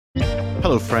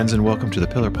Hello, friends, and welcome to the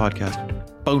Pillar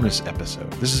Podcast bonus episode.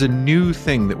 This is a new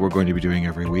thing that we're going to be doing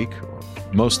every week, or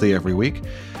mostly every week,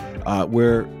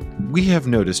 where we have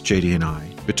noticed, JD and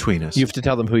I, between us. You have to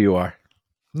tell them who you are.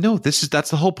 No, that's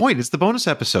the whole point. It's the bonus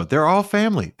episode. They're all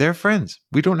family. They're friends.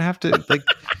 We don't have to,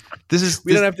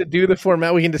 We don't have to do the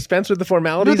format. We can dispense with the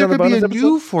formalities on the bonus episode. There could be a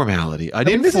new formality.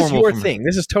 This is your thing.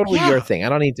 This is totally your thing. I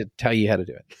don't need to tell you how to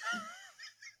do it.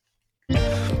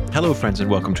 Hello, friends, and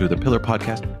welcome to the Pillar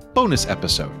Podcast bonus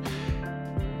episode.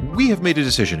 We have made a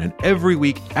decision, and every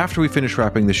week after we finish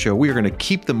wrapping the show, we are going to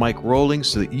keep the mic rolling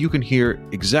so that you can hear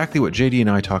exactly what JD and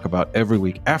I talk about every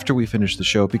week after we finish the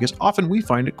show, because often we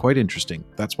find it quite interesting.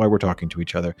 That's why we're talking to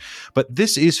each other. But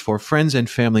this is for friends and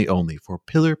family only, for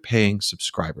Pillar paying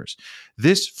subscribers.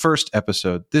 This first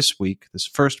episode this week, this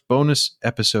first bonus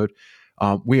episode,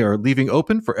 we are leaving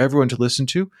open for everyone to listen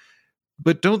to.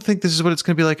 But don't think this is what it's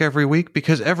going to be like every week,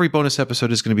 because every bonus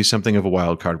episode is going to be something of a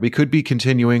wild card. We could be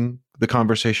continuing the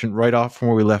conversation right off from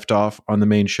where we left off on the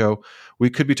main show.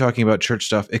 We could be talking about church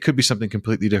stuff. It could be something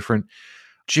completely different.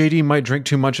 JD might drink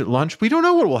too much at lunch. We don't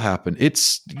know what will happen.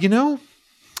 It's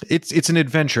an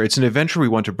adventure. It's an adventure we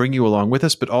want to bring you along with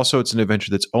us, but also it's an adventure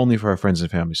that's only for our friends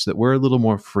and family, so that we're a little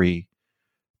more free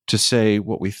to say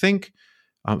what we think.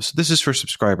 So this is for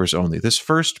subscribers only. This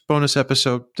first bonus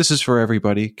episode, this is for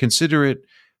everybody. Consider it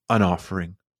an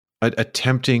offering, a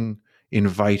tempting,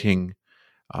 inviting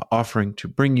offering to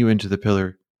bring you into the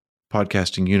Pillar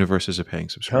podcasting universe as a paying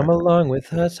subscriber. Come along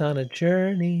with us on a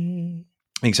journey.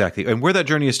 Exactly. And where that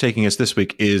journey is taking us this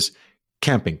week is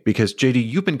camping, because JD,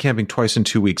 you've been camping twice in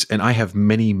 2 weeks, and I have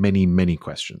many, many, many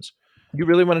questions. You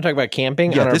really want to talk about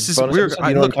camping? Yeah, this is weird.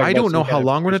 I don't know how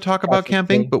long we're going to talk about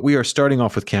camping, but we are starting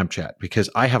off with camp chat because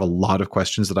I have a lot of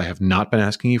questions that I have not been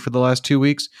asking you for the last 2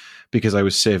 weeks because I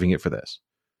was saving it for this.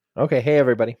 Okay. Hey,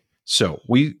 everybody. So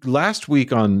last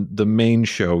week on the main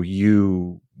show,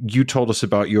 you told us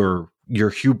about your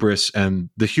hubris and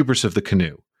the hubris of the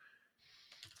canoe.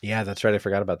 Yeah, that's right. I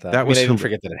forgot about that. I didn't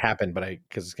forget that it happened, but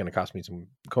because it's going to cost me some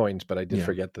coins, but I did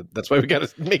forget that. That's why we got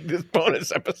to make this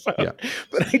bonus episode. Yeah.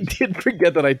 But I did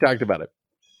forget that I talked about it.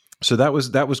 So that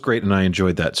was great, and I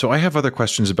enjoyed that. So I have other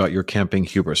questions about your camping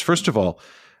hubris. First of all,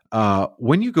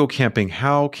 when you go camping,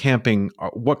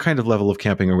 what kind of level of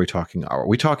camping are we talking? Are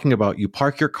we talking about you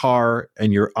park your car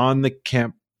and you're on the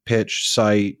camp pitch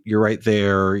site, you're right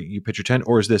there, you pitch your tent,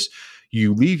 or is this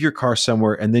you leave your car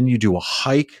somewhere and then you do a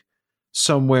hike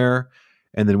somewhere,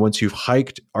 and then once you've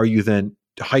hiked, are you then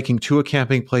hiking to a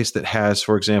camping place that has,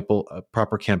 for example, a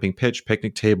proper camping pitch,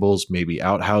 picnic tables, maybe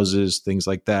outhouses, things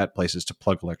like that, places to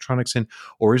plug electronics in?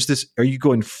 Or are you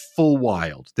going full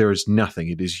wild? There is nothing.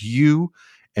 It is you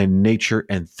and nature,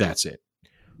 and that's it.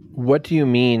 What do you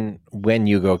mean when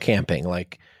you go camping?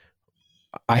 Like,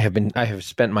 I have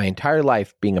spent my entire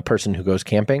life being a person who goes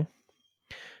camping.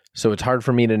 So it's hard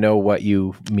for me to know what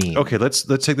you mean. Okay, let's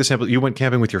take the sample. You went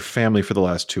camping with your family for the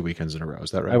last 2 weekends in a row.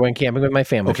 Is that right? I went camping with my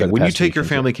family. Okay, when you take your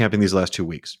family camping these last 2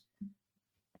 weeks,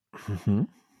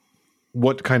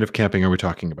 what kind of camping are we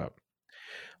talking about?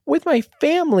 With my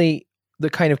family, the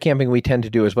kind of camping we tend to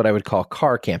do is what I would call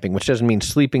car camping, which doesn't mean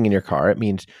sleeping in your car. It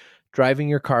means driving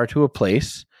your car to a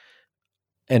place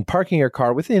and parking your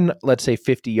car within, let's say,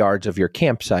 50 yards of your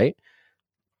campsite.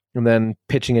 And then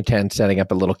pitching a tent, setting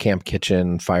up a little camp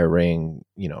kitchen, fire ring,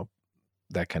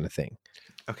 that kind of thing.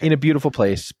 Okay. In a beautiful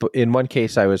place. But in one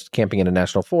case, I was camping in a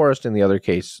national forest. In the other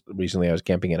case, recently, I was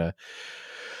camping in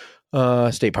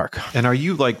a state park. And are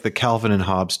you like the Calvin and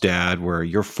Hobbes dad, where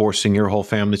you're forcing your whole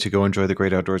family to go enjoy the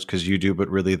great outdoors because you do, but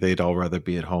really they'd all rather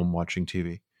be at home watching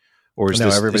TV? Or is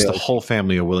the whole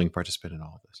family a willing participant in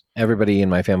all of this? Everybody in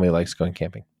my family likes going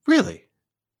camping. Really?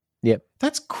 Yep.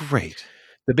 That's great.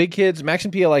 The big kids, Max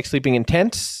and Pia, like sleeping in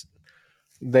tents.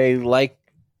 They like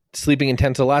sleeping in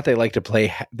tents a lot. They like to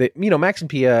play. Max and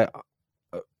Pia,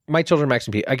 my children, Max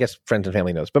and Pia, I guess friends and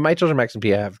family knows, but my children, Max and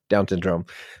Pia, have Down syndrome.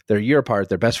 They're a year apart.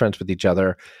 They're best friends with each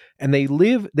other. And they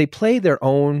play their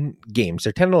own games.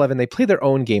 They're 10 and 11. They play their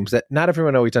own games that not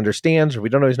everyone always understands, or we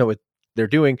don't always know what they're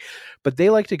doing. But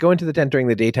they like to go into the tent during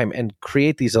the daytime and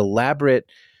create these elaborate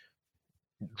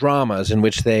dramas in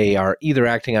which they are either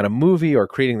acting out a movie or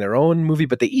creating their own movie,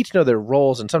 but they each know their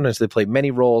roles, and sometimes they play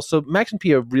many roles. So Max and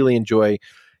Pia really enjoy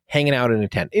hanging out in a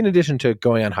tent, in addition to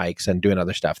going on hikes and doing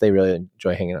other stuff. They really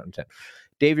enjoy hanging out in a tent.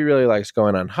 Davey really likes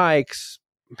going on hikes,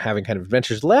 having kind of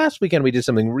adventures. Last weekend, we did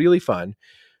something really fun.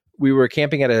 We were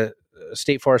camping at a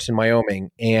state forest in Wyoming,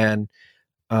 and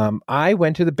I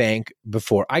went to the bank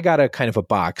before. I got a kind of a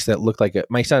box that looked like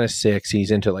my son is 6. He's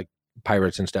into like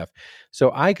pirates and stuff. So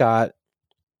I got,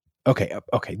 okay,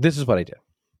 this is what I did.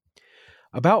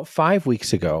 About 5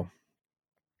 weeks ago,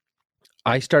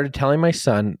 I started telling my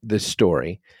son this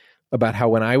story about how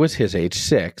when I was his age,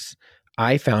 6,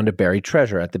 I found a buried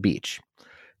treasure at the beach.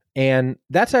 And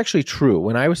that's actually true.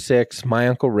 When I was 6, my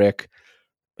Uncle Rick,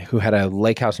 who had a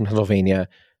lake house in Pennsylvania,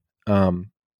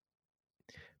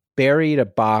 buried a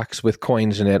box with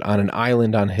coins in it on an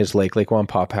island on his lake, Lake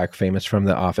Wampaupack, famous from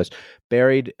The Office,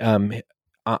 buried on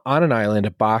an island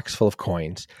a box full of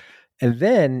coins. And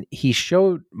then he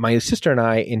showed my sister and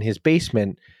I in his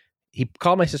basement. He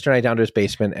called my sister and I down to his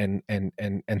basement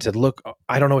and said, look,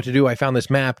 I don't know what to do. I found this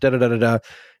map, da-da-da-da-da.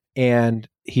 And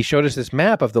he showed us this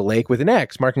map of the lake with an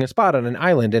X marking a spot on an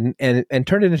island and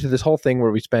turned it into this whole thing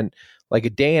where we spent like a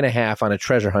day and a half on a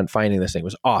treasure hunt finding this thing. It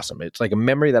was awesome. It's like a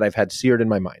memory that I've had seared in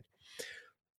my mind.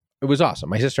 It was awesome.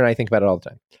 My sister and I think about it all the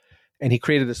time. And he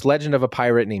created this legend of a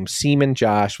pirate named Seaman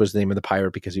Josh was the name of the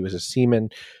pirate because he was a seaman,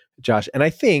 Josh. And I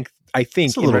think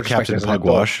it's a little Captain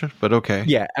Pugwash, but okay.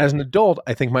 Yeah, as an adult,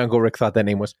 I think my Uncle Rick thought that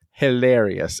name was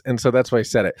hilarious. And so that's why I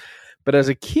said it. But as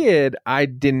a kid, I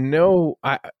didn't know,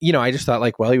 I just thought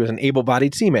like, well, he was an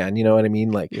able-bodied seaman, you know what I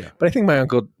mean? Like, yeah. But I think my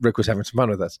Uncle Rick was having some fun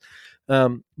with us.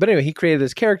 But anyway, he created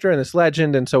this character and this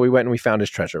legend. And so we went and we found his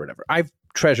treasure or whatever. I've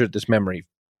treasured this memory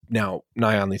now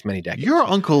nigh on these many decades. Your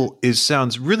uncle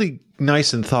sounds really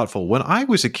nice and thoughtful. When I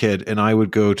was a kid and I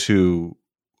would go to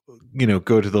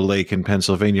the lake in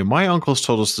Pennsylvania, my uncles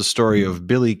told us the story of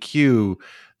Billy Q,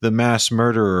 the mass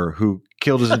murderer who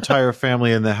killed his entire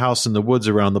family in the house in the woods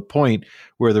around the point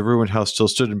where the ruined house still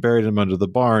stood and buried him under the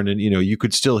barn. And, you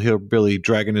could still hear Billy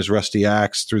dragging his rusty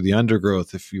axe through the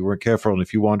undergrowth if you weren't careful and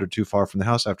if you wandered too far from the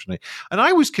house after night. And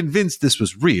I was convinced this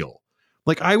was real.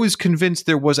 Like, I was convinced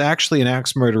there was actually an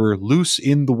axe murderer loose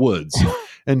in the woods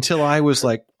until I was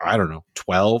like, I don't know,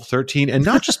 12, 13. And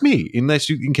not just me, in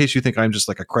case you think I'm just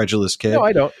like a credulous kid. No,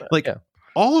 I don't.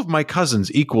 All of my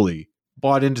cousins equally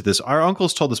bought into this. Our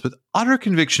uncles told us with utter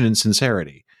conviction and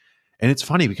sincerity. And it's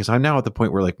funny because I'm now at the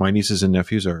point where like my nieces and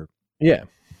nephews are,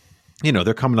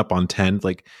 they're coming up on 10.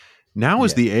 Like, now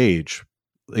is the age.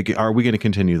 Like, are we going to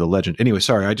continue the legend? Anyway,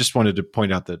 sorry, I just wanted to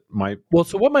point out that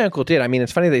so what my uncle did, I mean,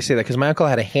 it's funny they say that because my uncle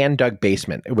had a hand-dug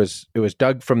basement. It was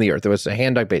dug from the earth. It was a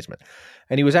hand-dug basement.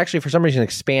 And he was actually, for some reason,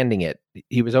 expanding it.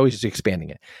 He was always expanding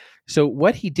it. So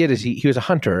what he did is he was a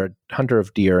hunter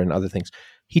of deer and other things.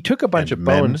 He took a bunch of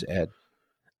bones, Ed.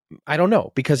 I don't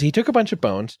know, because he took a bunch of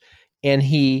bones and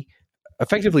he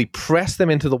effectively pressed them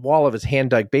into the wall of his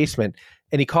hand-dug basement.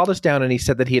 And he called us down and he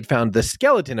said that he had found the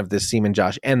skeleton of this Seaman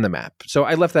Josh and the map. So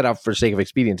I left that out for sake of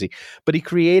expediency. But he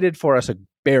created for us a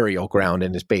burial ground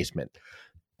in his basement.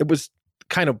 It was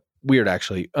kind of weird,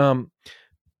 actually.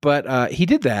 But he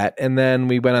did that, and then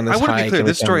we went on this hike. I want to be clear,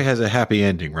 this story has a happy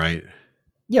ending, right?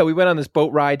 Yeah, we went on this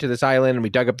boat ride to this island, and we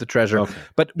dug up the treasure. Okay.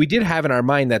 But we did have in our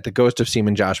mind that the ghost of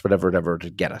Seaman Josh would ever to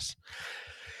get us.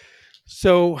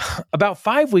 So about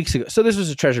 5 weeks ago, so this was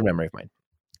a treasured memory of mine.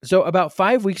 So about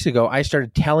 5 weeks ago, I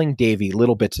started telling Davey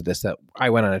little bits of this, that I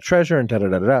went on a treasure and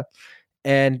da-da-da-da-da.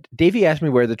 And Davey asked me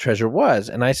where the treasure was.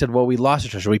 And I said, well, we lost the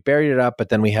treasure. We buried it up, but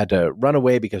then we had to run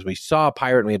away because we saw a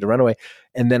pirate and we had to run away.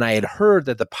 And then I had heard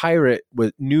that the pirate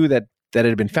knew that it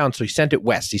had been found. So he sent it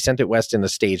west. He sent it west in a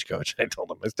stagecoach. I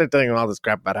told him, I started telling him all this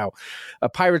crap about how a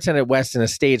pirate sent it west in a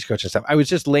stagecoach and stuff. I was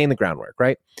just laying the groundwork,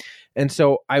 right? And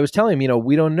so I was telling him,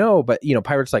 we don't know, but,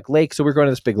 pirates like lakes. So we're going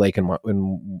to this big lake in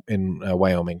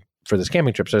Wyoming for this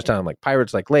camping trip. So I was telling him, like,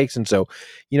 pirates like lakes. And so,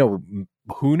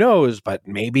 who knows, but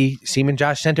maybe Seaman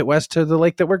Josh sent it west to the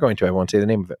lake that we're going to. I won't say the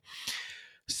name of it.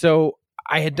 So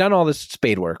I had done all this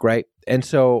spade work, right? And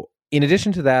so in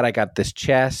addition to that, I got this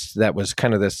chest that was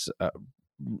kind of this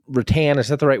rattan. Is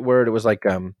that the right word? It was like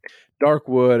dark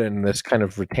wood and this kind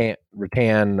of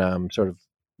rattan sort of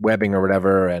webbing or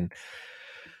whatever. And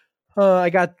I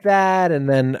got that, and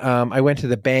then I went to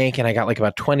the bank and I got like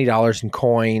about $20 in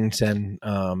coins, and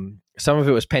some of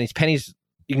it was pennies. Pennies,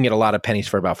 you can get a lot of pennies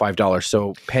for about $5.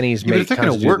 So pennies but if they're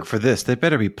going to work for this, they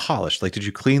better be polished. Like, did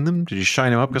you clean them? Did you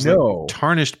shine them up? Because like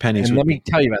tarnished pennies. And let me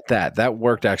tell you about that. That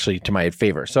worked actually to my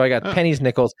favor. So I got pennies,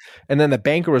 nickels, and then the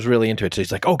banker was really into it. So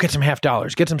he's like, "Oh, get some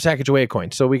 $50, get some Sacagawea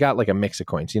coins." So we got like a mix of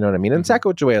coins. You know what I mean? And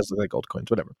Sacagawea is like gold coins,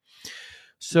 whatever.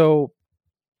 So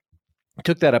I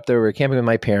took that up there. We were camping with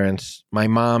my parents. My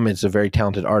mom is a very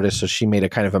talented artist, so she made a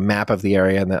kind of a map of the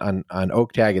area on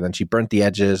oak tag, and then she burnt the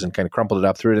edges and kind of crumpled it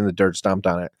up, threw it in the dirt, stomped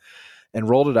on it, and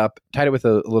rolled it up, tied it with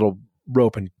a little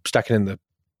rope, and stuck it in the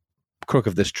crook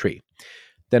of this tree.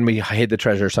 Then we hid the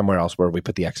treasure somewhere else where we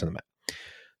put the X on the map.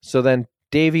 So then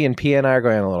Davey and Pia and I are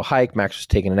going on a little hike. Max was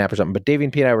taking a nap or something, but Davey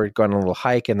and Pia and I were going on a little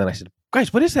hike, and then I said,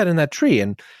 "Guys, what is that in that tree?"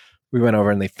 And we went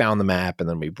over and they found the map, and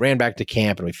then we ran back to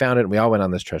camp and we found it, and we all went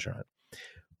on this treasure hunt.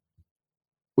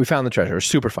 We found the treasure. It was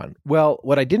super fun. Well,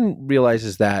 what I didn't realize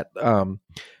is that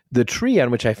the tree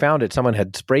on which I found it, someone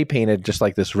had spray painted just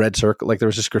like this red circle, like there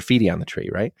was this graffiti on the tree,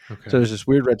 right? Okay. So there's this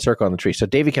weird red circle on the tree. So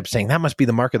Davey kept saying, that must be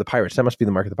the mark of the pirates. That must be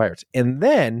the mark of the pirates. And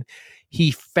then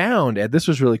he found, and this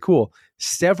was really cool,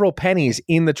 several pennies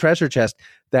in the treasure chest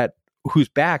whose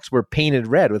backs were painted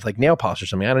red with like nail polish or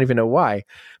something. I don't even know why,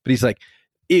 but he's like,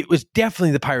 it was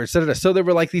definitely the pirates. So there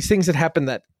were like these things that happened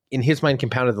that in his mind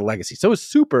compounded the legacy. So it was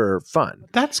super fun.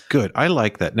 That's good. I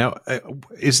like that. Now,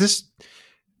 is this,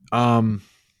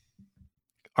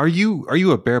 are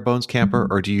you a bare bones camper,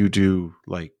 or do you do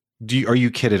like, are you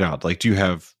kitted out? Like, do you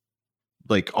have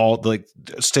like all like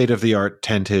state of the art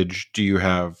tentage? Do you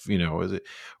have, is it,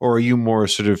 or are you more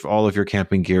sort of all of your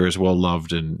camping gear is well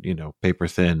loved and, paper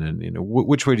thin, and,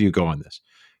 which way do you go on this?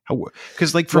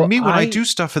 Because like for me, when I do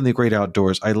stuff in the great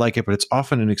outdoors, I like it, but it's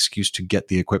often an excuse to get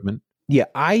the equipment. Yeah.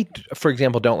 I, for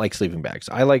example, don't like sleeping bags.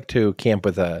 I like to camp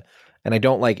with and I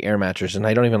don't like air mattress, and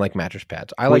I don't even like mattress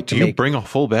pads. Do you bring a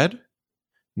full bed?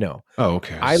 No. Oh,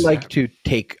 okay. I like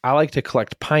to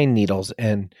collect pine needles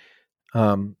and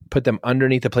put them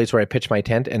underneath the place where I pitch my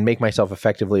tent and make myself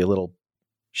effectively a little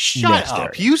Shut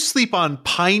up. You sleep on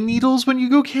pine needles when you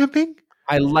go camping?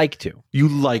 I like to. You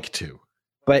like to.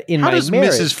 But in How my does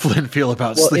marriage, Mrs. Flynn feel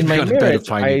about sleeping on a bed of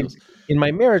pine needles? In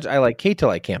my marriage, I like Kate to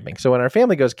like camping. So when our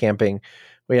family goes camping,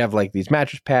 we have like these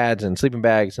mattress pads and sleeping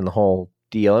bags and the whole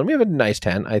deal. And we have a nice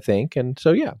tent, I think. And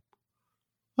so, yeah.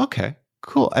 Okay.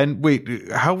 Cool. And wait,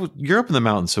 you're up in the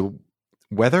mountains, so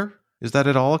weather, is that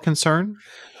at all a concern?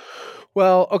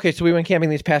 Well, okay, so we went camping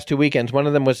these past 2 weekends. One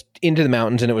of them was into the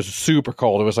mountains, and it was super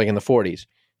cold. It was like in the 40s.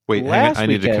 Wait, hang on. I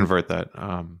need to convert that.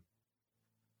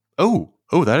 Oh,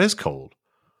 that is cold.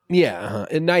 Yeah,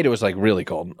 at night it was like really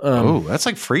cold. That's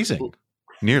like freezing.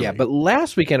 Nearly. Yeah, but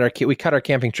last weekend we cut our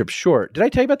camping trip short. Did I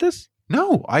tell you about this?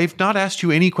 No, I've not asked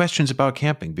you any questions about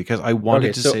camping because I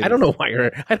wanted to say. I don't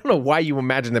know why you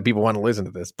imagine that people want to listen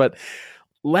to this, but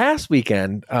last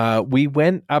weekend we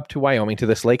went up to Wyoming, to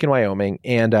this lake in Wyoming,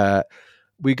 and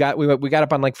we got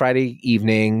up on like Friday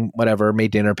evening, whatever,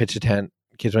 made dinner, pitched a tent.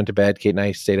 Kids went to bed. Kate and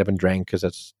I stayed up and drank because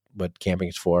that's what camping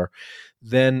is for.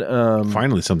 Then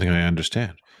finally something I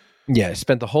understand. Yeah, I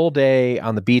spent the whole day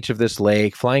on the beach of this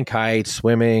lake, flying kites,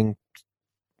 swimming.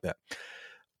 Yeah.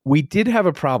 We did have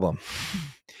a problem.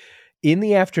 In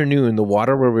the afternoon, the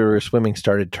water where we were swimming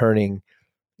started turning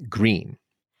green.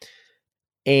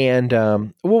 And,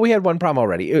 we had one problem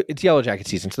already. It's yellow jacket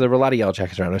season, so there were a lot of yellow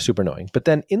jackets around. It was super annoying. But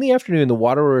then in the afternoon, the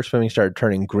water where we were swimming started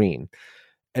turning green.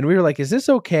 And we were like, is this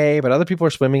okay? But other people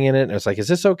were swimming in it. And it was like, is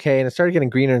this okay? And it started getting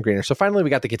greener and greener. So finally, we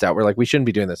got the kids out. We're like, we shouldn't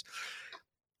be doing this.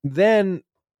 Then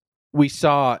we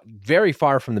saw very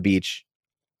far from the beach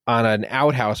on an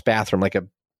outhouse bathroom, like a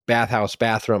bathhouse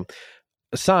bathroom,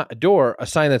 a sign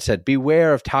that said,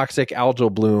 beware of toxic algal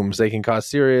blooms. They can cause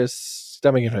serious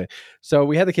stomach infection. So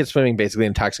we had the kids swimming basically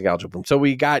in toxic algal bloom. So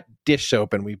we got dish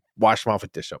soap and we washed them off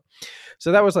with dish soap.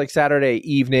 So that was like Saturday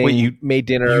evening. Wait, you made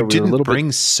dinner. You didn't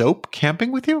bring soap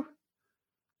camping with you?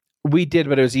 We did,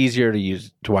 but it was easier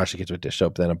to wash the kids with dish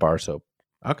soap than a bar soap.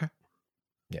 Okay.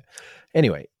 Yeah.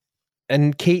 Anyway.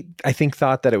 And Kate, I think,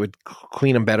 thought that it would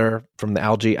clean them better from the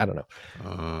algae. I don't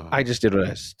know. I just did what I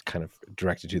was kind of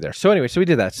directed to there. So anyway, so we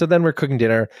did that. So then we're cooking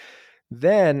dinner.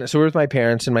 So we're with my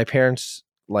parents, and my parents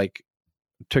like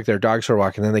took their dogs for a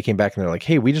walk, and then they came back and they're like,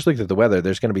 hey, we just looked at the weather.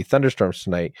 There's going to be thunderstorms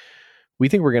tonight. We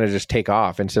think we're going to just take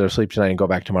off instead of sleep tonight and go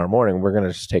back tomorrow morning. We're going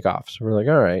to just take off. So we're like,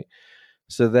 all right.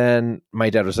 So then my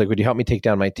dad was like, would you help me take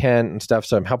down my tent and stuff?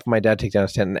 So I'm helping my dad take down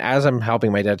his tent. And as I'm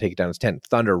helping my dad take down his tent,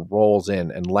 thunder rolls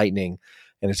in and lightning,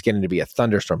 and it's getting to be a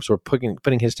thunderstorm. So we're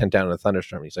putting his tent down in a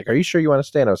thunderstorm. He's like, are you sure you want to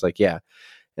stay? And I was like, yeah.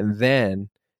 And then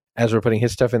as we're putting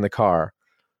his stuff in the car,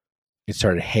 it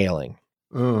started hailing.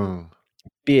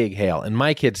 Big hail. And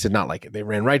my kids did not like it. They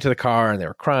ran right to the car and they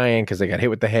were crying because they got hit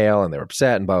with the hail and they were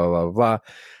upset and blah, blah, blah, blah, blah.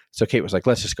 So Kate was like,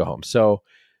 let's just go home. So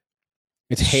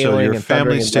it's hailing. So your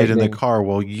family stayed in the car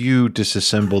while you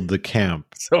disassembled the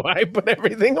camp. So I put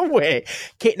everything away.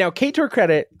 Kate, to her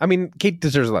credit, I mean, Kate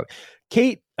deserves a lot.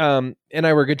 Kate and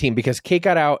I were a good team because Kate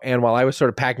got out, and while I was sort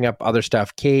of packing up other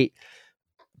stuff, Kate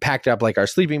packed up like our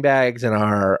sleeping bags and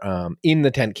our in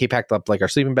the tent. Kate packed up like our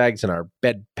sleeping bags and our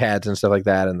bed pads and stuff like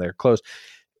that, and their clothes.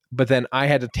 But then I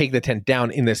had to take the tent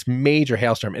down in this major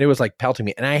hailstorm, and it was like pelting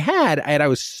me. And I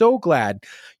was so glad.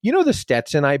 You know the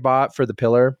Stetson I bought for the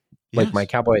pillar? Like my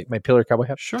pillar cowboy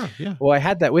hat? Sure, yeah. Well, I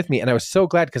had that with me, and I was so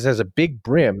glad because it has a big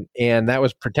brim, and that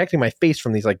was protecting my face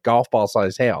from these like golf ball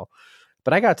size hail.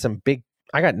 But I got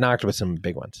knocked with some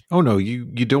big ones. Oh, no, you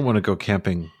don't want to go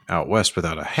camping out west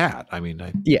without a hat. I mean,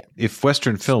 if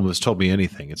Western film has told me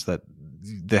anything, it's that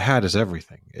the hat is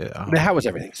everything. The hat was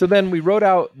everything. So then we rode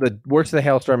out the worst of the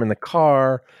hailstorm in the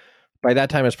car, By that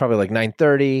time, it's probably like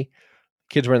 9:30.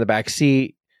 Kids were in the back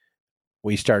seat.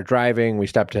 We started driving. We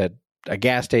stopped at a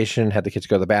gas station, had the kids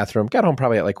go to the bathroom, got home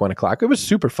probably at like 1:00. It was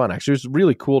super fun, actually. It was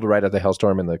really cool to ride out the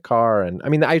hailstorm in the car. And I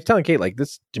mean, I was telling Kate, like,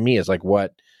 this to me is like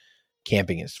what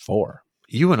camping is for.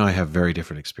 You and I have very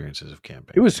different experiences of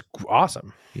camping. It was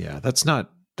awesome. Yeah, that's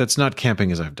not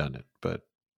camping as I've done it, but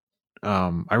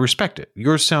I respect it.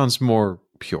 Yours sounds more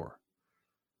pure.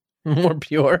 More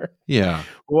pure? Yeah.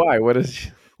 Why? What is...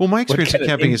 Well, my experience of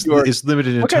camping is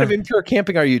limited in What kind of impure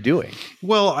camping are you doing?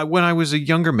 Well, when I was a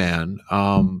younger man,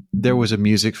 there was a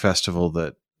music festival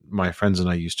that my friends and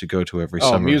I used to go to every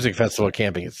summer. Music festival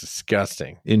camping is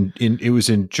disgusting. It was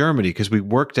in Germany because we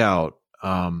worked out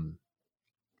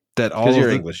that all because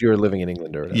you're English, you were living in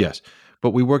England or whatever. Yes,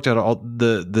 but we worked out all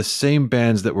the same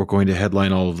bands that were going to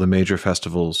headline all of the major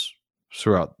festivals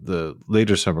throughout the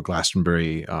later summer,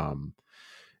 Glastonbury,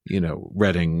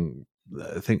 Reading,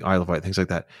 I think Isle of Wight, things like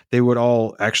that. They would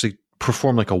all actually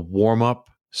perform like a warm-up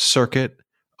circuit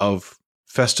of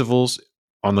festivals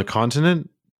on the continent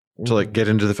to like get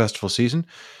into the festival season.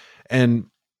 And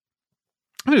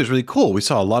I mean, it was really cool. We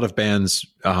saw a lot of bands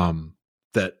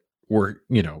that were,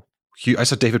 huge. I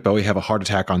saw David Bowie have a heart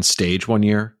attack on stage one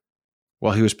year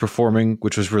while he was performing,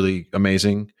 which was really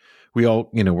amazing. We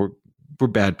all, we're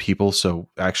bad people. So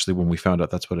actually when we found out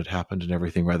that's what had happened and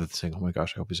everything, rather than saying, oh my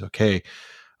gosh, I hope he's okay,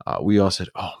 we all said,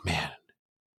 oh man,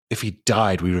 if he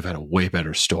died, we would have had a way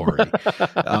better story.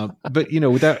 But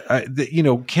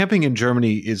camping in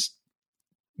Germany is,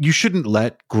 you shouldn't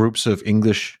let groups of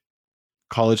English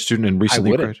college student and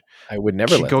recently I would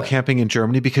never go camping in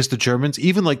Germany, because the Germans,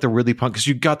 even like the really punk, because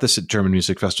you got this at German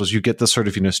music festivals, you get the sort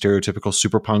of, stereotypical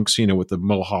super punks, with the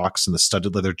mohawks and the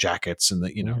studded leather jackets and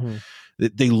the,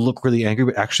 they look really angry,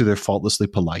 but actually they're faultlessly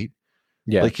polite.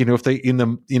 Yeah. Like, if they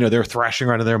they're thrashing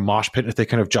around in their mosh pit, if they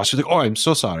kind of just like, oh, I'm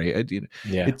so sorry.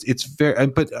 It's very,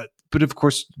 but of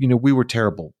course, we were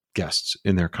terrible guests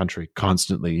in their country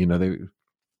constantly. They,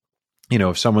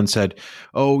 if someone said,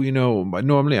 oh,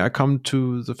 normally I come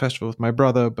to the festival with my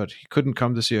brother, but he couldn't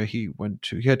come this year. He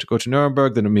had to go to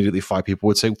Nuremberg. Then immediately 5 people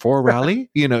would say, for a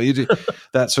rally,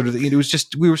 that sort of thing. It was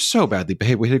just, we were so badly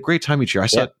behaved. We had a great time each year. I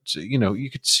saw, you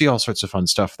could see all sorts of fun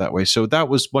stuff that way. So that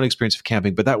was one experience of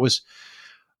camping, but that was,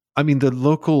 the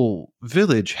local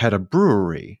village had a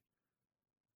brewery,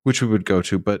 which we would go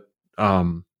to, but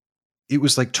it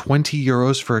was like 20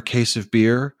 euros for a case of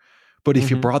beer. But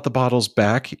if you brought the bottles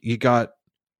back, you got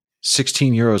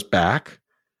 16 euros back.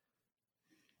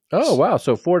 Oh, wow.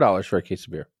 So $4 for a case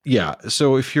of beer. Yeah.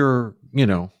 So if you're,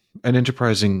 an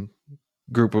enterprising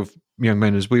group of young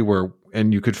men as we were,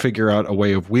 and you could figure out a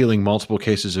way of wheeling multiple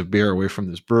cases of beer away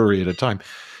from this brewery at a time,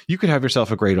 you could have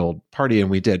yourself a great old party. And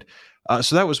we did.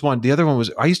 So that was one. The other one was,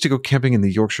 I used to go camping in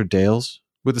the Yorkshire Dales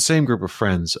with the same group of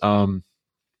friends.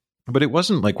 But it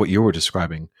wasn't like what you were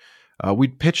describing.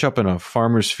 We'd pitch up in a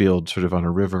farmer's field sort of on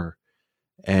a river,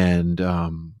 and,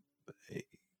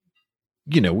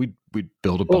 we'd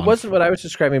build a bonfire. Well, it wasn't what I was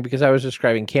describing, because I was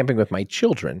describing camping with my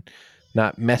children,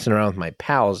 not messing around with my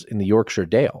pals in the Yorkshire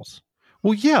Dales.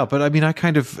 Well, yeah, but I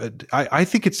kind of, I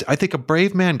think a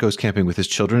brave man goes camping with his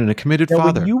children and a committed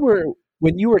father.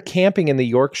 When you were camping in the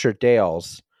Yorkshire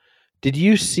Dales, did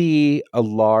you see a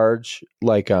large,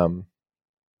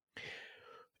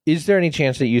 is there any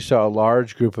chance that you saw a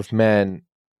large group of men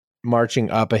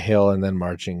marching up a hill and then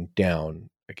marching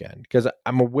down again? Because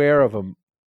I'm aware of a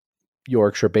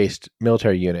Yorkshire-based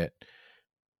military unit,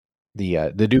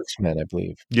 the Duke's men, I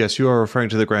believe. Yes, you are referring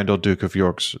to the Grand Old Duke of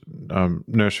York's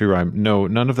nursery rhyme. No,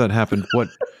 none of that happened. What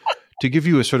to give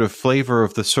you a sort of flavor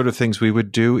of the sort of things we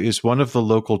would do is, one of the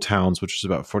local towns, which is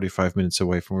about 45 minutes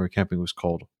away from where we were camping, was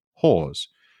called Hawes,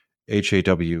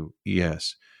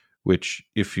 Hawes, which,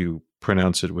 if you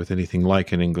pronounce it with anything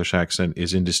like an English accent,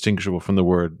 is indistinguishable from the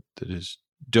word that is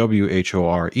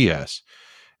Whores.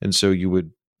 And so you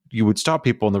would stop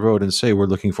people on the road and say, we're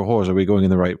looking for whores. Are we going in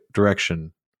the right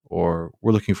direction? Or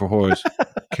we're looking for whores.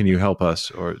 Can you help us?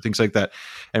 Or things like that.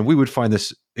 And we would find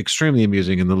this extremely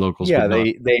amusing, and the locals would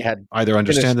they had either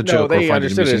understand the joke or find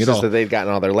it amusing at all. That they'd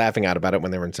gotten all their laughing out about it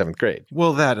when they were in 7th grade.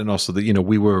 Well, that, and also that,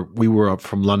 we were up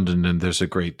from London, and there's a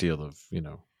great deal of,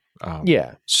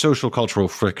 social cultural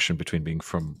friction between being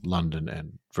from London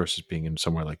and versus being in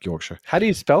somewhere like Yorkshire. How do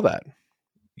you spell that?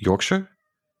 Yorkshire?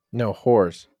 No,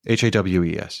 Hawes. Hawes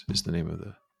is the name of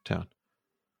the town.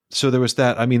 So there was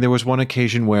that. There was one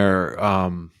occasion where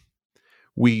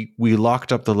we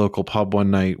locked up the local pub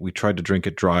one night. We tried to drink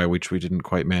it dry, which we didn't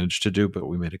quite manage to do, but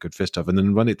we made a good fist of. And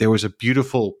then one night, there was a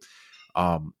beautiful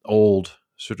old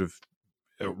sort of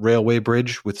railway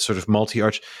bridge with sort of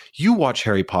multi-arch. You watch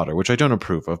Harry Potter, which I don't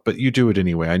approve of, but you do it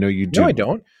anyway. I know you do. No, I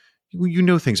don't. you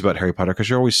know things about Harry Potter because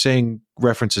you're always saying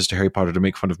references to Harry Potter to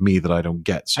make fun of me that I don't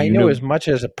get. So I know as much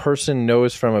as a person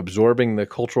knows from absorbing the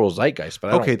cultural zeitgeist,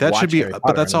 but I don't that should be. Harry But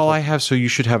Potter. that's all I have. So you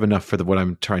should have enough for what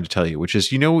I'm trying to tell you, which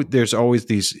is, there's always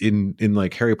these in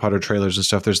like Harry Potter trailers and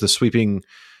stuff. There's the sweeping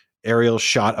aerial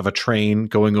shot of a train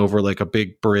going over like a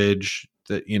big bridge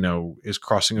that is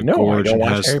crossing a gorge I don't and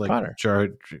watch has Harry like Potter.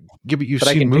 But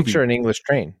I can picture an English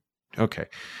train. Okay.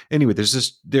 Anyway,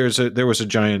 there was a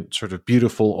giant sort of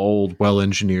beautiful old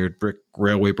well-engineered brick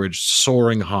railway bridge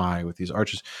soaring high with these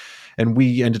arches. And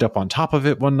we ended up on top of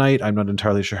it one night. I'm not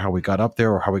entirely sure how we got up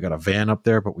there or how we got a van up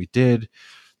there, but we did.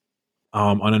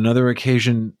 On another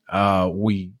occasion,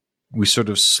 we sort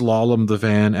of slalomed the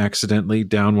van accidentally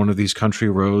down one of these country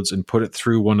roads and put it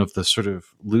through one of the sort of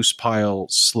loose pile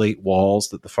slate walls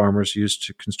that the farmers used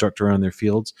to construct around their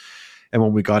fields. And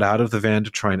when we got out of the van to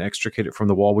try and extricate it from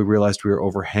the wall, we realized we were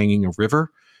overhanging a river.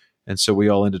 And so we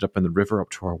all ended up in the river up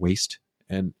to our waist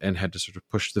and had to sort of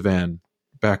push the van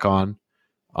back on,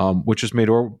 which was made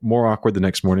more awkward the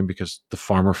next morning because the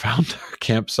farmer found our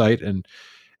campsite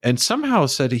and somehow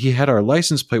said he had our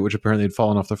license plate, which apparently had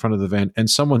fallen off the front of the van, and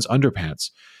someone's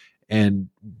underpants. And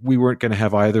we weren't going to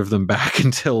have either of them back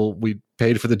until we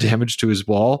paid for the damage to his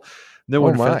wall. No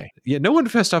one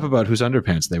fessed up about whose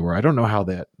underpants they were. I don't know how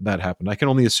that happened. I can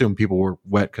only assume people were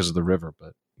wet because of the river.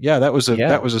 But yeah, that was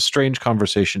a strange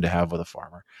conversation to have with a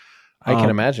farmer. I can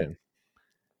imagine.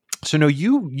 So no,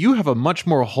 you have a much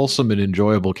more wholesome and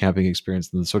enjoyable camping experience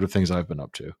than the sort of things I've been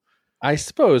up to. I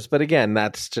suppose, but again,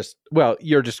 that's just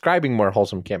you're describing more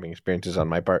wholesome camping experiences on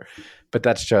my part, but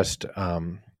that's just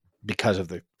because of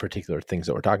the particular things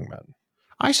that we're talking about.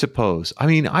 I suppose. I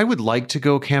mean, I would like to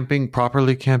go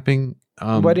properly camping.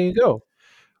 Why don't you go?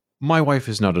 My wife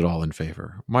is not at all in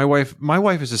favor. My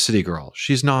wife is a city girl.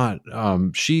 She's not.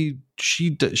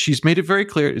 She's made it very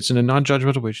clear. It's in a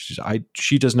non-judgmental way.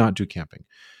 She does not do camping.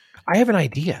 I have an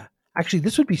idea. Actually,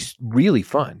 this would be really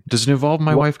fun. Does it involve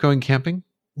my wife going camping?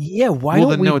 Yeah. Why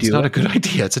don't we? No, it's not a good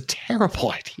idea. It's a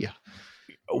terrible idea.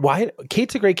 Why?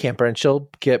 Kate's a great camper, and she'll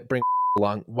bring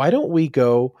along. Why don't we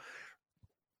go?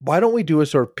 Why don't we do a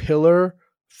sort of pillar,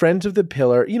 Friends of the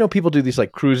Pillar? People do these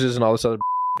like cruises and all this other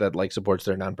that like supports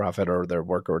their nonprofit or their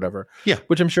work or whatever. Yeah.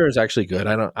 Which I'm sure is actually good.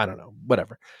 I don't know.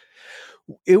 Whatever.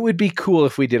 It would be cool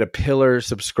if we did a pillar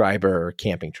subscriber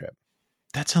camping trip.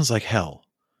 That sounds like hell.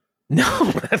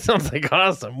 No, that sounds like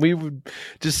awesome. We would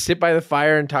just sit by the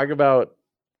fire and talk about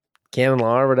canon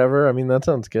law or whatever. I mean, that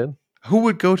sounds good. Who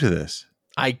would go to this?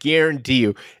 I guarantee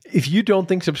you, if you don't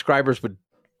think subscribers would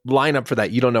line up for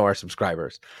that, you don't know our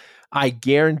subscribers. I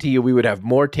guarantee you we would have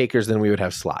more takers than we would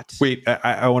have slots. Wait,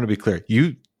 I want to be clear.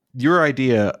 Your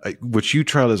idea, which you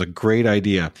tried as a great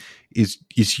idea, is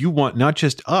you want not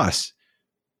just us,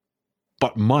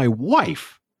 but my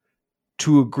wife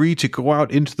to agree to go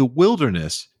out into the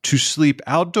wilderness to sleep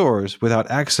outdoors without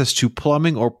access to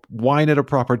plumbing or wine at a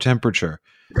proper temperature.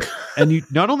 And you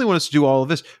not only want us to do all of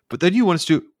this, but then you want us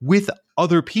to do it with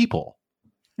other people.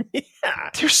 Yeah.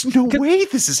 There's no way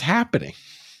this is happening.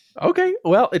 Okay.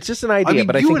 Well, it's just an idea,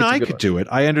 but I think you and I could do it.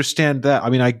 I understand that. I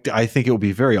mean, I think it would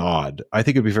be very odd. I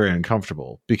think it would be very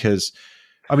uncomfortable because,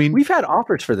 we've had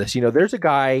offers for this. There's a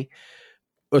guy,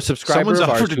 a subscriber someone's of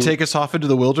offered to take us off into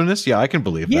the wilderness. Yeah, I can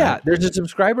believe that. Yeah, there's a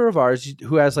subscriber of ours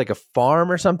who has like a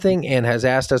farm or something and has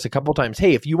asked us a couple times,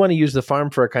 hey, if you want to use the farm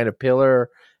for a kind of pillar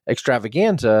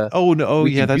extravaganza. Oh, no. Oh,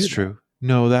 yeah, that's true.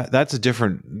 No, that's a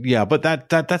different. Yeah, but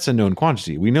that's a known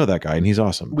quantity. We know that guy, and he's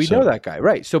awesome. We know that guy,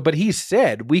 right? So, but he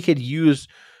said we could use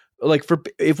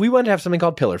if we wanted to have something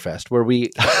called Pillar Fest, where a bunch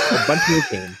of people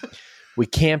came, we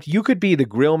camped. You could be the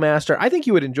grill master. I think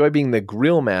you would enjoy being the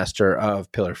grill master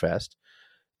of Pillar Fest.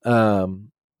 I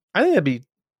think that'd be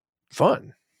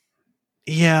fun.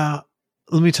 Yeah,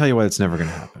 let me tell you why it's never going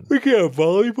to happen. We could have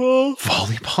volleyball.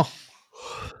 Volleyball.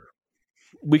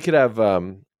 We could have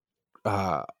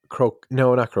not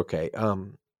croquet.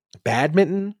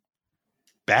 Badminton.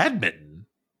 Badminton.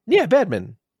 Yeah,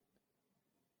 badminton.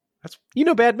 That's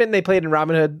badminton. They played in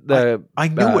Robin Hood. I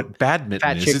know what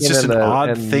badminton is. It's just an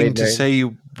odd thing to say.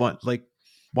 You want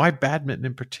why badminton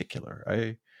in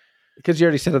particular? Because you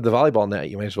already set up the volleyball net.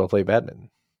 You might as well play badminton.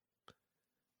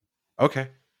 Okay.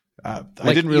 I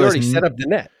didn't realize you already set up the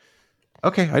net.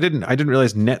 Okay, I didn't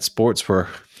realize net sports were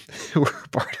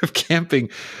part of camping.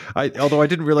 Although I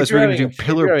didn't realize we were going to do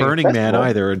Pillar Burning Man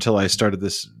either until I started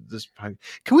this.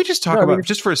 Can we just talk about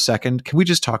just for a second? Can we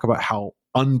just talk about how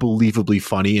unbelievably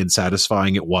funny and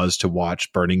satisfying it was to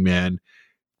watch Burning Man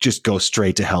just go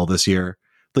straight to hell this year?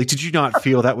 Did you not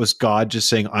feel that was God just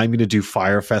saying, "I'm going to do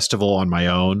Fire Festival on my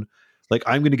own"?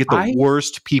 I'm going to get the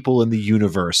worst people in the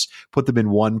universe, put them in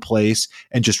one place,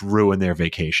 and just ruin their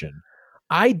vacation.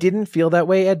 I didn't feel that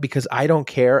way, Ed, because I don't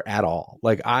care at all.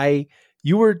 Like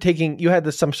you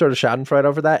had some sort of schadenfreude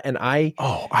over that, and I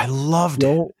loved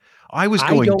it. I was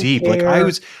going deep. Like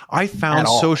I found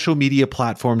social media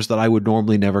platforms that I would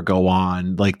normally never go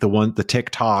on, like the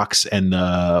TikToks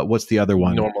and what's the other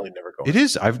one? Normally never go on. It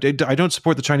is. I don't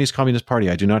support the Chinese Communist Party.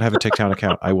 I do not have a TikTok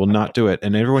account. I will not do it.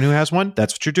 And everyone who has one,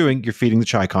 that's what you're doing. You're feeding the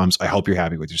Chi-Coms. I hope you're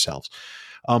happy with yourselves.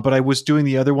 But I was doing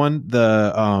the other one,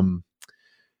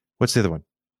 what's the other one?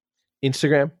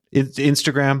 Instagram.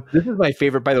 Instagram. This is my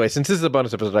favorite, by the way. Since this is a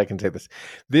bonus episode, I can say this.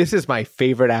 This is my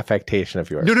favorite affectation of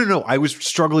yours. No. I was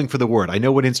struggling for the word. I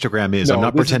know what Instagram is. No, I'm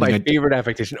not pretending. This is my favorite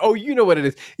affectation. Oh, you know what it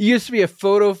is. It used to be a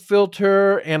photo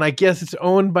filter, and I guess it's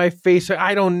owned by Facebook.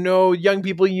 I don't know. Young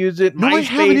people use it. No, I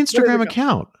have an Instagram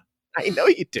account. I know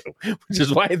you do, which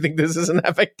is why I think this is an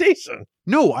affectation.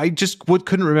 No, I just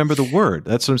couldn't remember the word.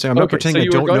 That's what I'm saying. I'm not pretending I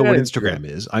don't know what Instagram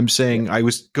is. I'm saying I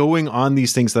was going on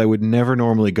these things that I would never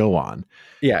normally go on.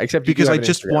 Yeah, except because I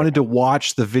just wanted to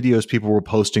watch the videos people were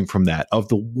posting from that of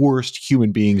the worst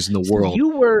human beings in the world.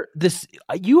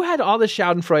 You had all the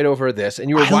schadenfreude over this, and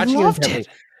you were watching it.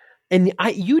 And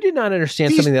you did not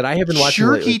understand something that I have been watching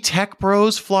lately. Tech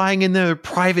bros flying in their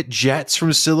private jets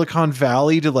from Silicon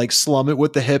Valley to like slum it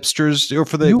with the hipsters or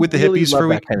with the hippies for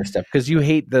that kind of stuff because you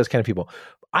hate those kind of people.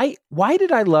 Why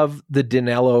did I love the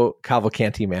Danilo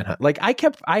Cavalcanti manhunt? Like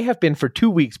I have been for 2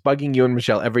 weeks bugging you and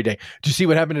Michelle every day. Did you see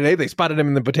what happened today? They spotted him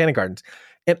in the Botanic Gardens.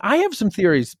 And I have some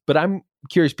theories, but I'm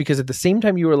curious because at the same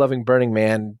time you were loving Burning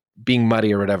Man being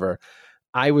muddy or whatever,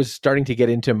 I was starting to get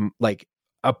into like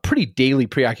a pretty daily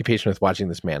preoccupation with watching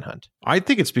this manhunt. I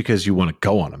think it's because you want to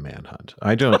go on a manhunt.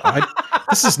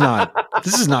 This is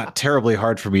not terribly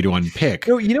hard for me to unpick.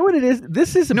 No, you know what it is?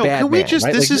 This is bad can we man, just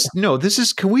right? this is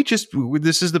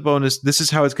the bonus. This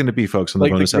is how it's going to be, folks, on the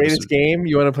bonus episode. Like the greatest game?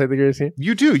 You want to play the greatest game?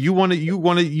 You do.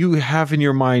 You have in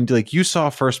your mind, like you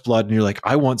saw First Blood and you're like,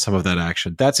 I want some of that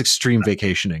action. That's extreme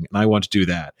vacationing and I want to do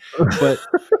that. But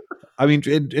I mean,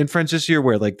 and friends, just so you're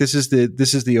aware, like this is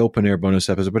the open air bonus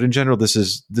episode, but in general, this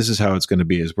is how it's going to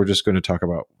be. Is we're just going to talk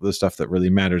about the stuff that really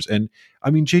matters. And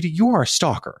I mean, JD, you are a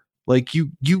stalker. Like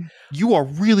you are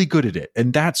really good at it,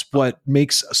 and that's what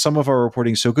makes some of our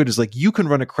reporting so good. Is like you can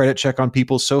run a credit check on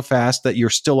people so fast that you're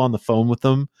still on the phone with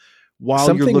them while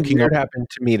you're looking. Something weird happened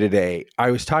to me today.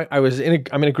 I'm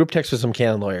in a group text with some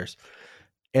Canon lawyers,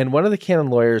 and one of the Canon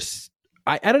lawyers,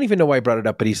 I don't even know why I brought it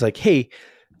up, but he's like, "Hey,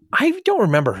 I don't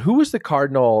remember who was the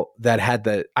cardinal that had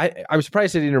the." I was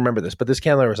surprised I didn't remember this, but this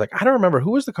Canon lawyer was like, "I don't remember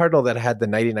who was the cardinal that had the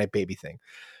nighty night baby thing."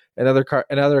 And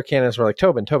other canons were like,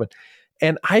 Tobin.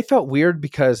 And I felt weird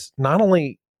because not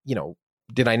only,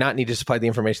 did I not need to supply the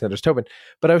information that was Tobin,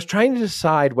 but I was trying to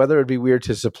decide whether it'd be weird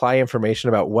to supply information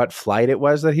about what flight it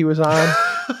was that he was on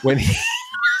when he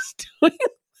was doing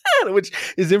that, which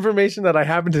is information that I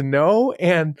happen to know.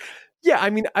 And yeah, I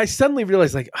mean, I suddenly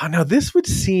realized like, oh no, this would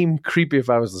seem creepy if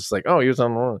I was just like, oh, he was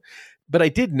on the wrong. But I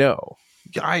did know.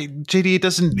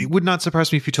 JD, it would not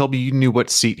surprise me if you told me you knew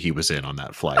what seat he was in on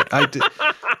that flight.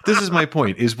 This is my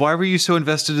point, is why were you so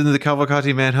invested in the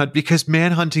Cavalcante manhunt? Because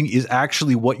manhunting is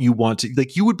actually what you want to,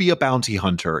 like you would be a bounty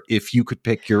hunter if you could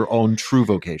pick your own true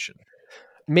vocation.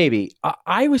 Maybe.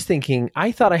 I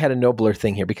thought I had a nobler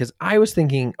thing here because I was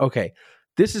thinking, okay,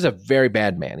 this is a very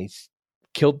bad man. He's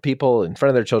killed people in front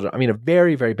of their children. I mean, a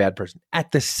very, very bad person.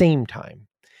 At the same time,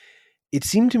 it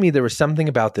seemed to me there was something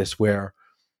about this where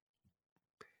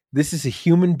this is a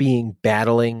human being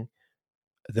battling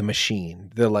the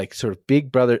machine, the like sort of big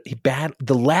brother.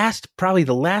 Probably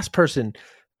the last person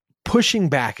pushing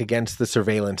back against the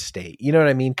surveillance state. You know what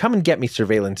I mean? Come and get me,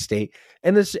 surveillance state.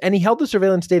 And he held the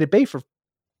surveillance state at bay for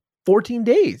 14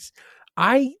 days.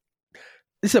 This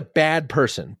is a bad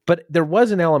person, but there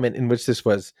was an element in which this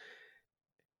was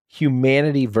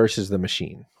humanity versus the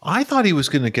machine. I thought he was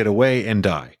going to get away and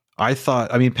die.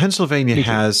 Pennsylvania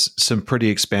has some pretty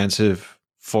expansive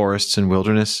forests and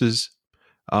wildernesses.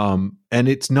 And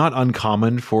it's not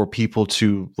uncommon for people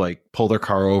to like pull their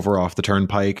car over off the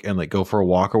turnpike and like go for a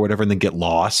walk or whatever, and then get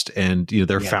lost. And,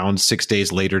 they're found 6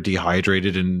 days later,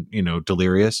 dehydrated and,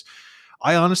 delirious.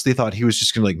 I honestly thought he was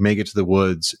just going to like make it to the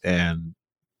woods and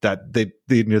that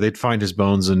they'd find his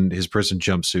bones in his prison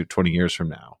jumpsuit 20 years from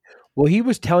now. Well, he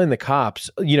was telling the cops,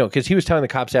 because he was telling the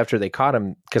cops after they caught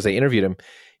him, because they interviewed him,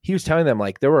 he was telling them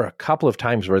like there were a couple of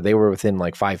times where they were within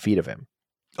like 5 feet of him.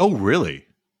 Oh, really?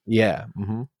 Yeah.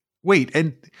 Mm-hmm. Wait,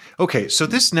 and okay, so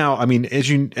this now, I mean,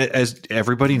 as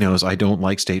everybody knows, I don't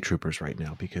like state troopers right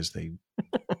now because they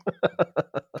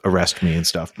arrest me and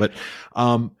stuff. But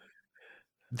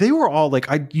They were all like,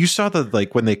 you saw the,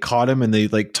 like, when they caught him and they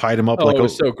like tied him up. Oh, like, it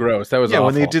was so gross. That was awful.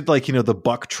 when they did, like, the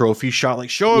Buck trophy shot, like,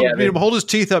 show him, hold his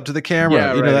teeth up to the camera.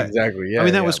 Yeah, you know, that, exactly. Yeah, I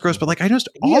mean, that was gross, but like, I noticed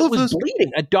all of those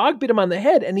bleeding. A dog bit him on the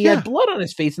head, and he had blood on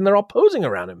his face, and they're all posing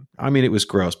around him. I mean, it was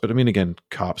gross, but I mean, again,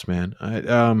 cops, man.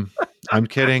 I'm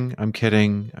kidding.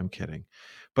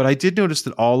 But I did notice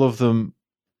that all of them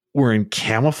were in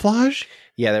camouflage.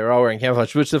 Yeah, they were all wearing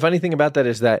camouflage. Which the funny thing about that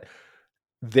is that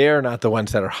they're not the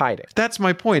ones that are hiding. That's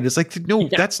my point. It's like, no,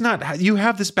 that's not how you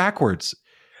have this backwards.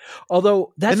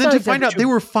 Although that's and then to find out they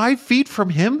were 5 feet from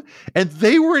him and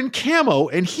they were in camo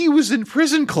and he was in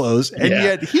prison clothes and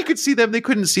yet he could see them. They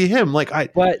couldn't see him.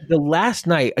 But the last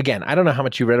night, again, I don't know how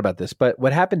much you read about this, but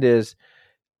what happened is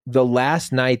the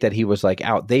last night that he was like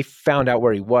out, they found out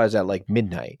where he was at like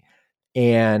midnight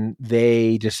and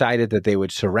they decided that they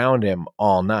would surround him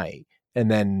all night and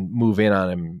then move in on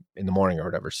him in the morning or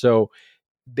whatever. So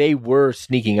they were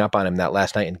sneaking up on him that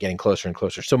last night and getting closer and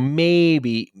closer. So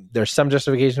maybe there's some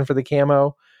justification for the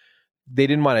camo. They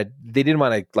didn't want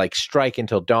to like strike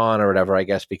until dawn or whatever, I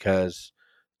guess, because,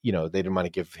 they didn't want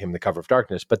to give him the cover of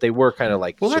darkness, but they were kind of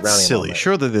like, well, that's silly.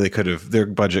 Sure that they could have, their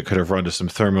budget could have run to some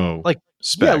thermo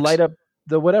specs. Yeah, light up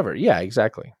the whatever. Yeah,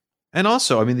 exactly. And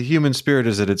also, I mean, the human spirit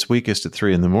is at its weakest at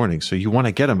 3 a.m. So you want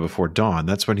to get him before dawn.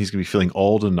 That's when he's going to be feeling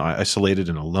old and isolated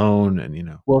and alone.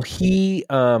 And, Well, he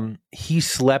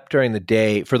slept during the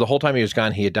day. For the whole time he was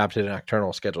gone, he adopted an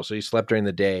nocturnal schedule. So he slept during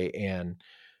the day and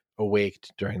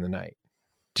awaked during the night.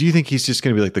 Do you think he's just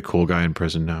going to be like the cool guy in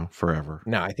prison now forever?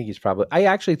 No, I think he's probably, I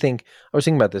actually think, I was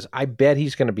thinking about this. I bet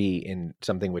he's going to be in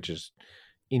something which is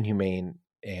inhumane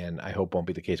and I hope won't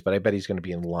be the case, but I bet he's going to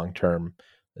be in long-term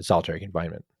solitary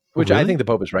confinement. Which really? I think the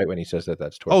Pope is right when he says that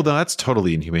that's torture. Oh, no, that's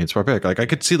totally inhumane. It's barbaric. Like I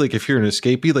could see, like if you're an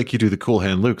escapee, like you do the Cool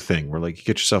Hand Luke thing, where like you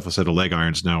get yourself a set of leg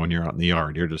irons now when you're out in the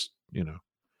yard. You're just, we're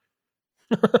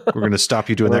going to stop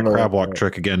you doing that crab walk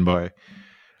trick again, boy.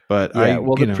 But yeah,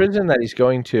 the prison that he's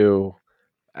going to.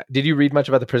 Did you read much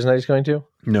about the prison that he's going to?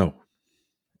 No.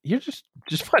 You're just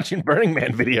watching Burning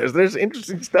Man videos. There's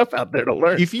interesting stuff out there to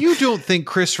learn. If you don't think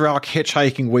Chris Rock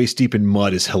hitchhiking waist deep in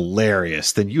mud is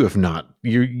hilarious, then you have not.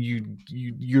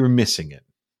 You're missing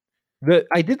it.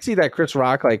 I did see that Chris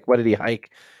Rock. Like, what did he hike?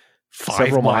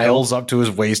 5 miles up to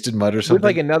his waist in mud or something? With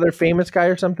like another famous guy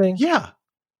or something. Yeah,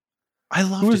 I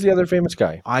love. Who's the other famous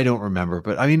guy? I don't remember,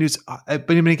 but I mean, but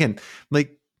again,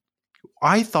 like.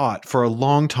 I thought for a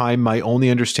long time, my only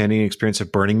understanding and experience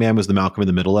of Burning Man was the Malcolm in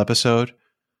the Middle episode,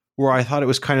 where I thought it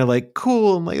was kind of like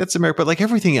cool and like that's America, but like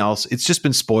everything else, it's just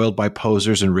been spoiled by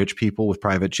posers and rich people with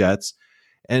private jets,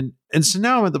 and so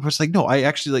now I'm at the place like, no, I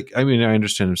actually like. I mean, I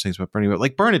understand those things about burning, but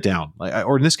like burn it down, like,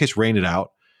 or in this case, rain it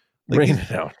out. Like, rain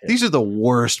it out. Yeah. These are the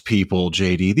worst people,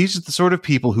 JD. These are the sort of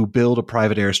people who build a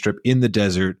private airstrip in the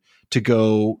desert to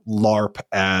go LARP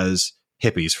as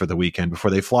hippies for the weekend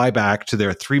before they fly back to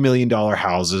their $3 million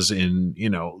houses in,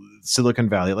 Silicon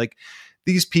Valley. Like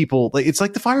these people, like, it's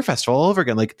like the Fire Festival all over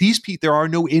again. Like these people, there are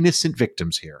no innocent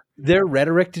victims here. Their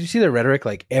rhetoric, did you see their rhetoric?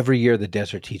 Like every year the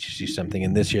desert teaches you something,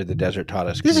 and this year the desert taught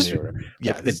us.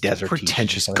 The desert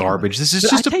pretentious garbage. This is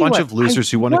just a bunch of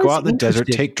losers who want to go out in the desert,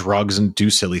 take drugs, and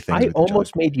do silly things. I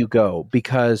almost made you go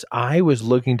because I was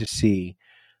looking to see.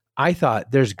 I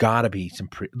thought there's got to be some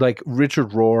like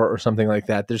Richard Rohr or something like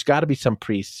that. There's got to be some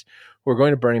priests who are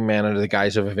going to Burning Man under the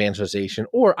guise of evangelization.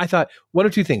 Or I thought one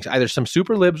of two things, either some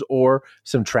super libs or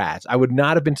some trads. I would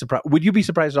not have been surprised. Would you be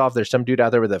surprised at all if there's some dude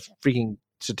out there with a freaking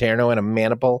Saterno and a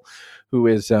maniple who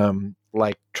is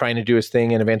like trying to do his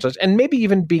thing and evangelize and maybe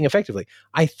even being effectively?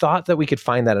 I thought that we could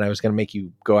find that and I was going to make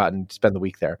you go out and spend the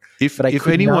week there. If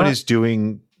anyone is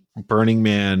doing Burning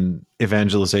Man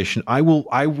evangelization, I will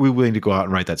be willing to go out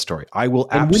and write that story. I will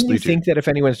absolutely. And wouldn't you think that if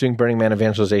anyone's doing Burning Man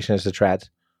evangelization as the trads?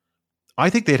 I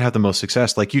think they'd have the most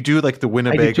success. Like you do like the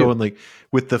Winnebago and like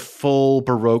with the full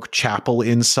Baroque chapel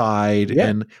inside. Yeah.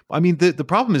 And I mean, the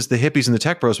problem is the hippies and the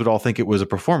tech bros would all think it was a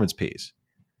performance piece.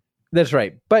 That's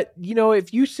right. But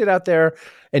if you sit out there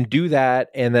and do that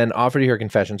and then offer to hear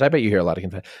confessions, I bet you hear a lot of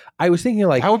confessions. I was thinking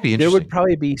like, that would be interesting. There would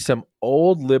probably be some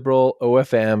old liberal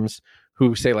OFMs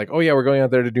who say like, oh yeah, we're going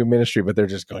out there to do ministry, but they're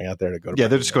just going out there to go to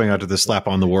they're just going out to the slap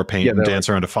on the war paint and dance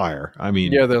around a fire. I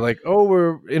mean, they're like, oh,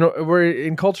 we're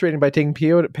enculturating by taking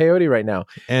peyote right now,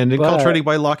 and enculturating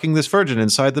by locking this virgin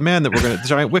inside the man that the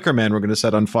giant wicker man we're going to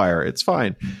set on fire. It's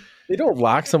fine. They don't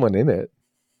lock someone in it,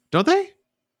 don't they?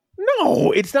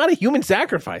 No, it's not a human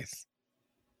sacrifice.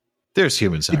 There's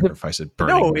human sacrifice at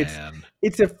Burning Man.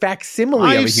 It's a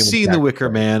facsimile. I've seen the Wicker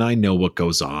Man. I know what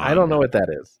goes on. I don't know what that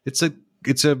is.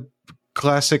 It's a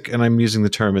classic, and I'm using the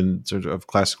term in sort of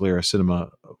classical era cinema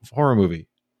horror movie.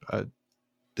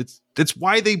 It's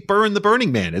why they burn the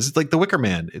Burning Man. It's like the Wicker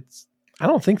Man. I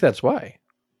don't think that's why.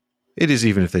 It is,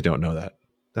 even if they don't know that.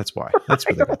 That's why. That's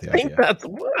where they got the idea. That's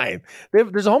why.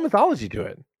 There's a whole mythology to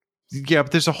it. Yeah,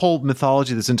 but there's a whole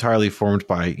mythology that's entirely formed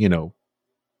by,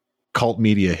 cult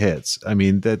media hits. I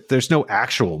mean, that there's no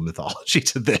actual mythology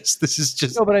to this. This is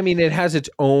just... No, but I mean, it has its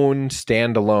own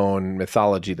standalone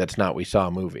mythology that's not We Saw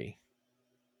a Movie.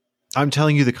 I'm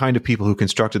telling you, the kind of people who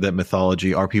constructed that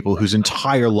mythology are people whose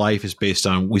entire life is based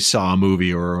on we saw a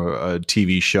movie or a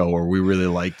TV show, or we really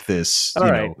liked this,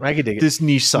 I could dig it. This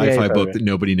niche sci-fi book that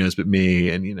nobody knows but me,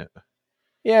 and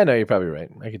Yeah, no, you're probably right.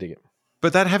 I could dig it.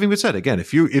 But that having been said, again,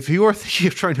 if you are thinking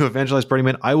of trying to evangelize Burning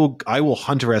Man, I will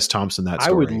Hunter S. Thompson that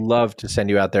story. I would love to send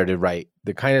you out there to write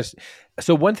the kind of.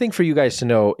 So one thing for you guys to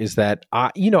know is that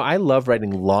I love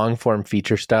writing long form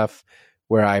feature stuff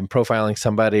where I'm profiling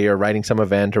somebody or writing some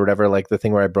event or whatever, like the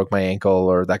thing where I broke my ankle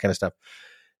or that kind of stuff.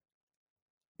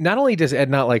 Not only does Ed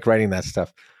not like writing that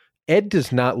stuff, Ed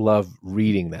does not love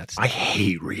reading that stuff. I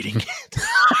hate reading it.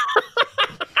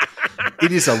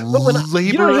 It is a labor.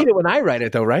 You don't hate it when I write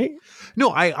it, though, right?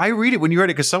 No, I read it when you write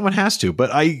it because someone has to, but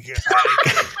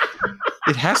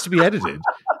it has to be edited.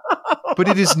 But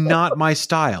it is not my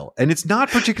style, and it's not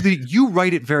particularly. You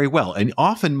write it very well, and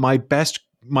often my best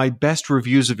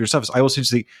reviews of your stuff is I will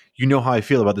say, how I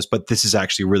feel about this, but this is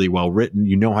actually really well written.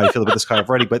 You know how I feel about this kind of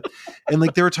writing, and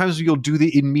there are times when you'll do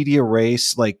the in media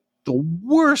res, like the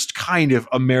worst kind of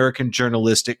American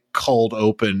journalistic cold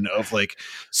open of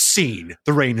scene.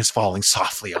 The rain is falling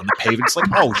softly on the pavement. It's like,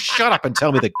 oh, shut up and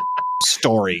tell me the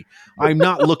story. I'm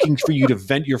not looking for you to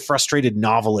vent your frustrated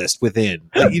novelist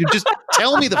within. Just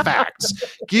tell me the facts.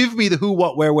 Give me the who,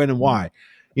 what, where, when, and why.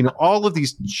 All of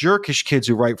these jerkish kids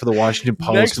who write for the Washington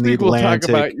Post and the Atlantic. We'll talk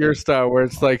about your style, where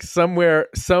it's like somewhere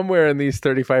in these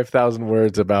 35,000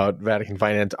 words about Vatican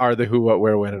finance are the who, what,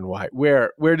 where, when, and why.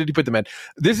 Where did you put them in?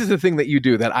 This is the thing that you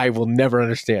do that I will never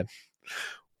understand.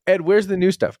 Ed, where's the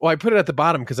new stuff? Well, I put it at the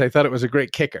bottom because I thought it was a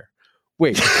great kicker.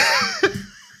 Wait.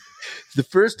 The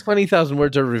first 20,000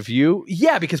 words are review.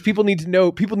 Yeah, because people need to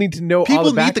know. People need all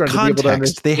the background. People need the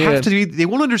context. They have to be. They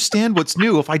won't understand what's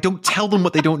new if I don't tell them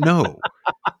what they don't know.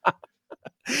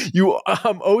 You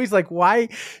always like why?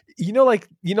 Like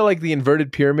the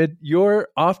inverted pyramid. Your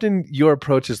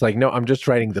approach is like, no, I'm just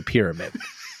writing the pyramid.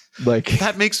 Like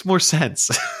that makes more sense.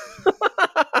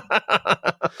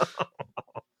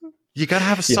 You got to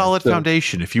have a solid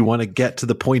foundation if you want to get to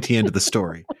the pointy end of the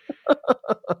story.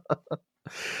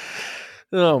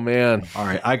 Oh man! All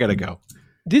right, I gotta go.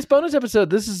 This bonus episode,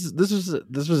 this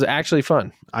was actually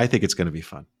fun. I think it's going to be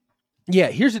fun. Yeah,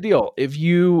 here's the deal: if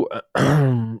you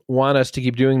want us to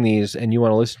keep doing these and you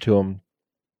want to listen to them,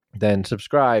 then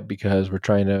subscribe because we're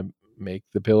trying to make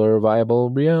the Pillar a viable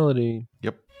reality.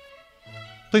 Yep.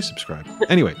 Please subscribe.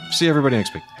 Anyway, see everybody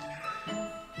next week.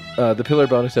 The Pillar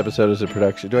bonus episode is a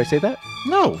production. Do I say that?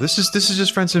 No, this is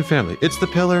just friends and family. It's the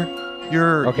Pillar.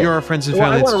 You're our friends and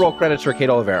family. I want to roll credits for Kate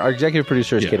Oliver. Our executive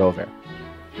producer is Kate Oliver.